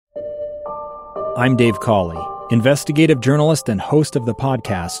I'm Dave Cawley, investigative journalist and host of the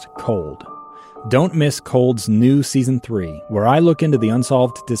podcast Cold. Don't miss Cold's new Season 3, where I look into the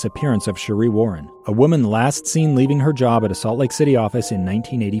unsolved disappearance of Sheree Warren, a woman last seen leaving her job at a Salt Lake City office in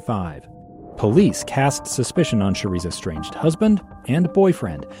 1985. Police cast suspicion on Sheree's estranged husband and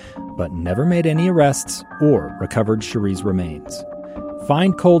boyfriend, but never made any arrests or recovered Sheree's remains.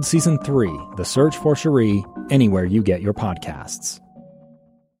 Find Cold Season 3, The Search for Sheree, anywhere you get your podcasts.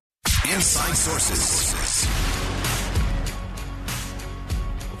 Inside Sources.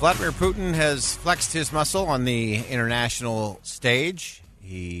 Vladimir Putin has flexed his muscle on the international stage.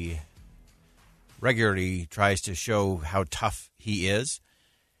 He regularly tries to show how tough he is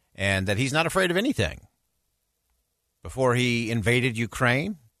and that he's not afraid of anything. Before he invaded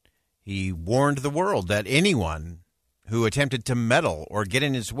Ukraine, he warned the world that anyone who attempted to meddle or get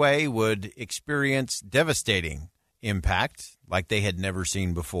in his way would experience devastating impact like they had never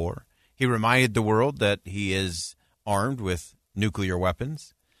seen before. He reminded the world that he is armed with nuclear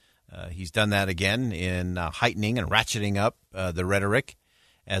weapons. He's done that again in heightening and ratcheting up the rhetoric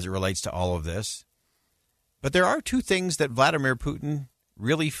as it relates to all of this. But there are two things that Vladimir Putin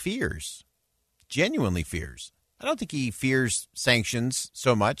really fears, genuinely fears. I don't think he fears sanctions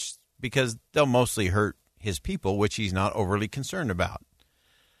so much because they'll mostly hurt his people, which he's not overly concerned about.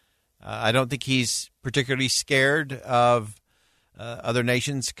 I don't think he's particularly scared of other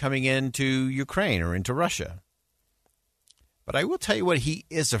nations coming into Ukraine or into Russia. But I will tell you what he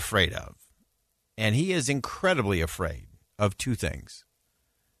is afraid of. And he is incredibly afraid of two things.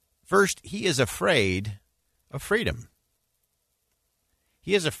 First, he is afraid of freedom.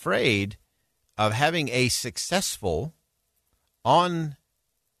 He is afraid of having a successful, on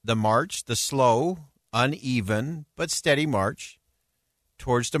the march, the slow, uneven, but steady march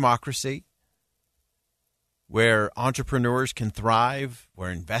towards democracy, where entrepreneurs can thrive,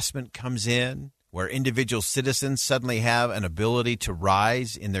 where investment comes in, where individual citizens suddenly have an ability to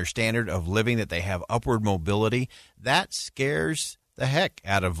rise in their standard of living, that they have upward mobility. That scares the heck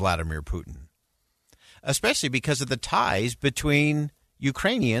out of Vladimir Putin, especially because of the ties between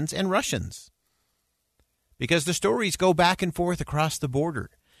Ukrainians and Russians, because the stories go back and forth across the border.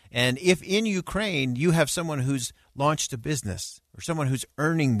 And if in Ukraine you have someone who's launched a business or someone who's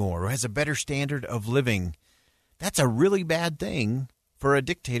earning more or has a better standard of living, that's a really bad thing for a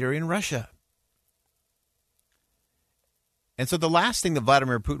dictator in Russia. And so the last thing that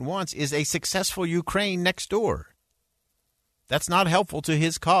Vladimir Putin wants is a successful Ukraine next door. That's not helpful to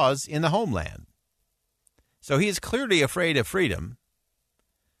his cause in the homeland. So he is clearly afraid of freedom.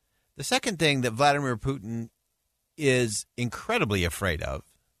 The second thing that Vladimir Putin is incredibly afraid of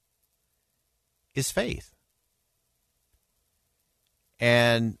is faith.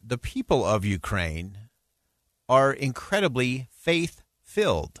 And the people of Ukraine are incredibly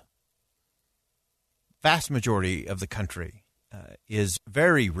faith-filled. Vast majority of the country is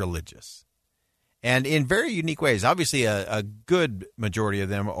very religious and in very unique ways. Obviously, a good majority of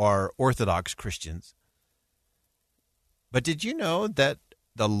them are Orthodox Christians. But did you know that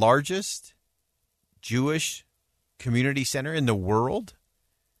the largest Jewish community center in the world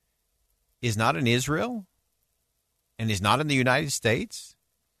is not in Israel and is not in the United States?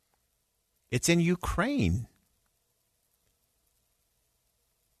 It's in Ukraine.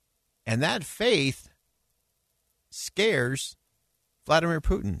 And that faith scares Vladimir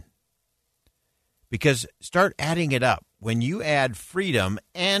Putin, because start adding it up. When you add freedom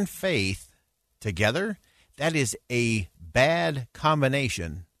and faith together, that is a bad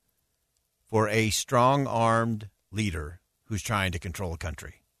combination for a strong-armed leader who's trying to control a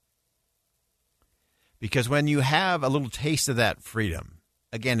country. Because when you have a little taste of that freedom,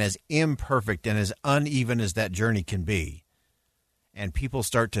 again, as imperfect and as uneven as that journey can be, and people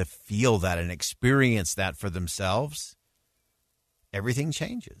start to feel that and experience that for themselves, everything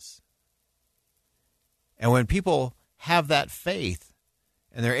changes. And when people have that faith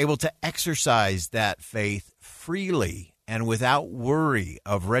and they're able to exercise that faith freely and without worry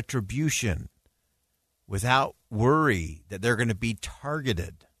of retribution, without worry that they're going to be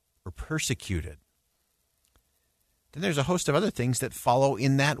targeted or persecuted, then there's a host of other things that follow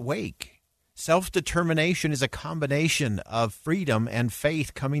in that wake. Self-determination is a combination of freedom and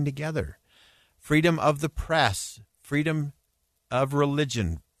faith coming together. Freedom of the press, freedom of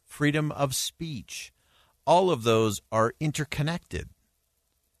religion, freedom of speech. All of those are interconnected.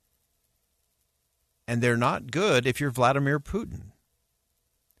 And they're not good if you're Vladimir Putin.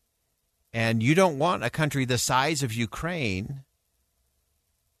 And you don't want a country the size of Ukraine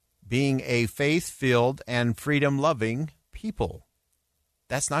being a faith-filled and freedom-loving people.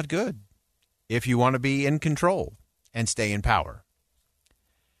 That's not good if you want to be in control and stay in power.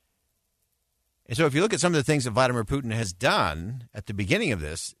 And so if you look at some of the things that Vladimir Putin has done at the beginning of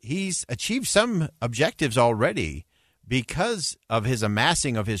this, he's achieved some objectives already because of his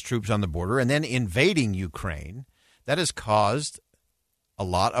amassing of his troops on the border and then invading Ukraine. That has caused a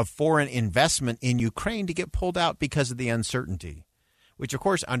lot of foreign investment in Ukraine to get pulled out because of the uncertainty, which, of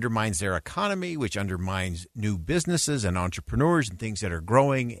course, undermines their economy, which undermines new businesses and entrepreneurs and things that are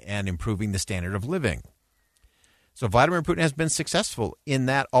growing and improving the standard of living. So Vladimir Putin has been successful in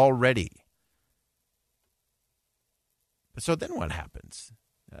that already. But so then what happens?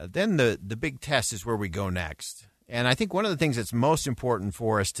 Then the big test is where we go next. And I think one of the things that's most important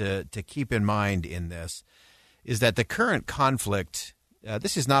for us to keep in mind in this is that the current conflict,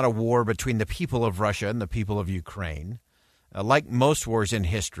 this is not a war between the people of Russia and the people of Ukraine. Like most wars in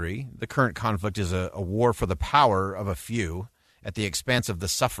history, the current conflict is a war for the power of a few at the expense of the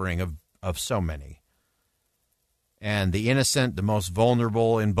suffering of so many. And the innocent, the most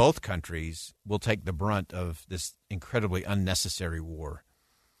vulnerable in both countries will take the brunt of this incredibly unnecessary war.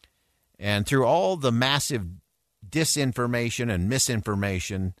 And through all the massive disinformation and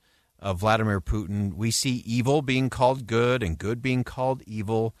misinformation of Vladimir Putin, we see evil being called good and good being called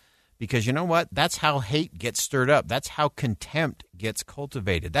evil. Because you know what? That's how hate gets stirred up. That's how contempt gets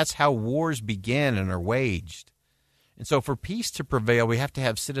cultivated. That's how wars begin and are waged. And so for peace to prevail, we have to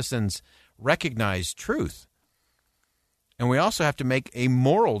have citizens recognize truth. And we also have to make a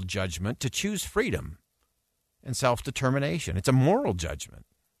moral judgment to choose freedom and self-determination. It's a moral judgment.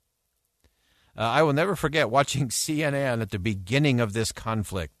 I will never forget watching CNN at the beginning of this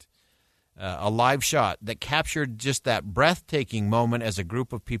conflict. A live shot that captured just that breathtaking moment as a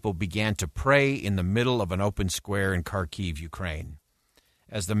group of people began to pray in the middle of an open square in Kharkiv, Ukraine.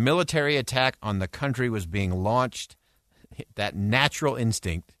 As the military attack on the country was being launched, that natural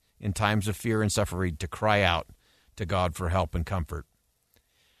instinct in times of fear and suffering to cry out to God for help and comfort.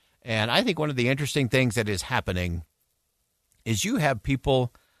 And I think one of the interesting things that is happening is you have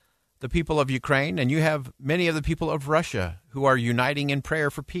people, the people of Ukraine, and you have many of the people of Russia who are uniting in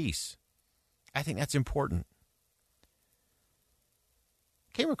prayer for peace. I think that's important.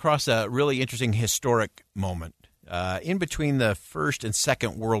 Came across a really interesting historic moment. In between the First and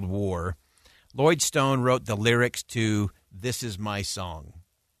Second World War, Lloyd Stone wrote the lyrics to This Is My Song.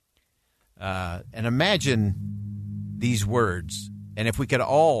 And imagine these words, and if we could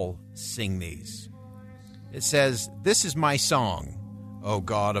all sing these. It says, "This is my song, O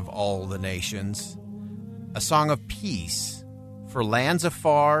God of all the nations, a song of peace for lands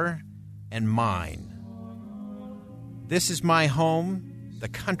afar and mine. This is my home, the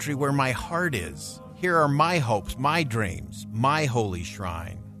country where my heart is. Here are my hopes, my dreams, my holy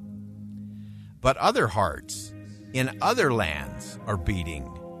shrine. But other hearts in other lands are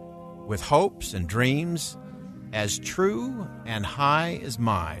beating with hopes and dreams as true and high as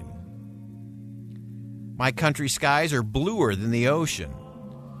mine. My country skies are bluer than the ocean,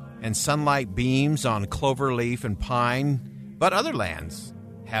 and sunlight beams on clover leaf and pine. But other lands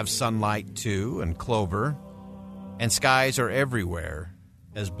have sunlight too and clover, and skies are everywhere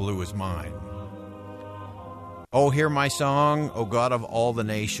as blue as mine. Oh, hear my song, O God of all the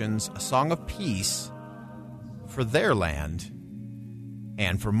nations, a song of peace for their land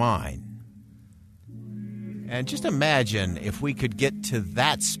and for mine." And just imagine if we could get to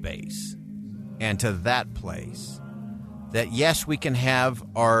that space and to that place, that yes, we can have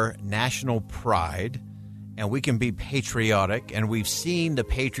our national pride and we can be patriotic, and we've seen the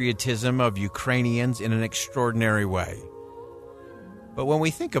patriotism of Ukrainians in an extraordinary way. But when we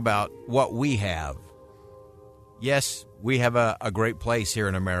think about what we have, yes, we have a great place here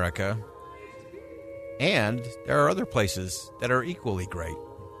in America, and there are other places that are equally great.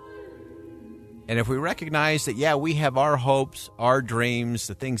 And if we recognize that, yeah, we have our hopes, our dreams,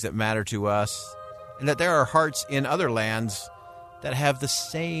 the things that matter to us, and that there are hearts in other lands that have the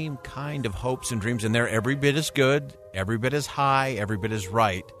same kind of hopes and dreams, and they're every bit as good, every bit as high, every bit as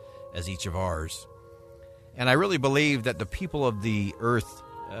right as each of ours. And I really believe that the people of the earth,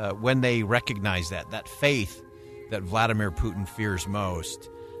 when they recognize that faith that Vladimir Putin fears most,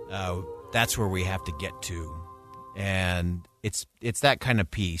 that's where we have to get to. And it's that kind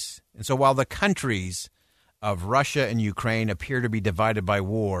of peace. And so while the countries of Russia and Ukraine appear to be divided by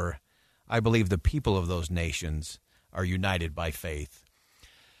war, I believe the people of those nations are united by faith.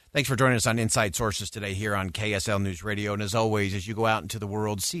 Thanks for joining us on Inside Sources today here on KSL News Radio. And as always, as you go out into the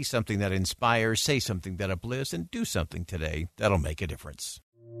world, see something that inspires, say something that uplifts, and do something today that'll make a difference.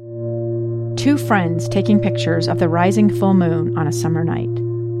 Two friends taking pictures of the rising full moon on a summer night.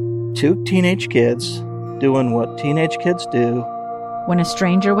 Two teenage kids doing what teenage kids do. When a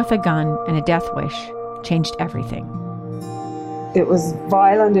stranger with a gun and a death wish changed everything. It was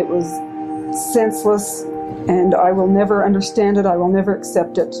violent, it was senseless, and I will never understand it. I will never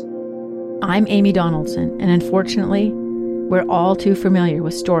accept it. I'm Amy Donaldson, and unfortunately, we're all too familiar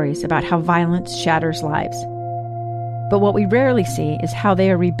with stories about how violence shatters lives. But what we rarely see is how they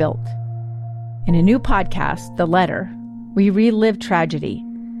are rebuilt. In a new podcast, The Letter, we relive tragedy,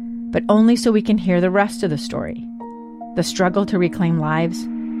 but only so we can hear the rest of the story. The struggle to reclaim lives,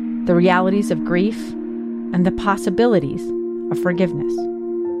 the realities of grief, and the possibilities of forgiveness.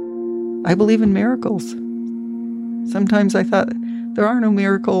 I believe in miracles. Sometimes I thought, there are no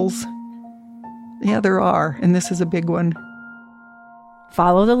miracles. Yeah, there are, and this is a big one.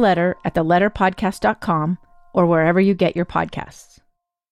 Follow The Letter at theletterpodcast.com or wherever you get your podcasts.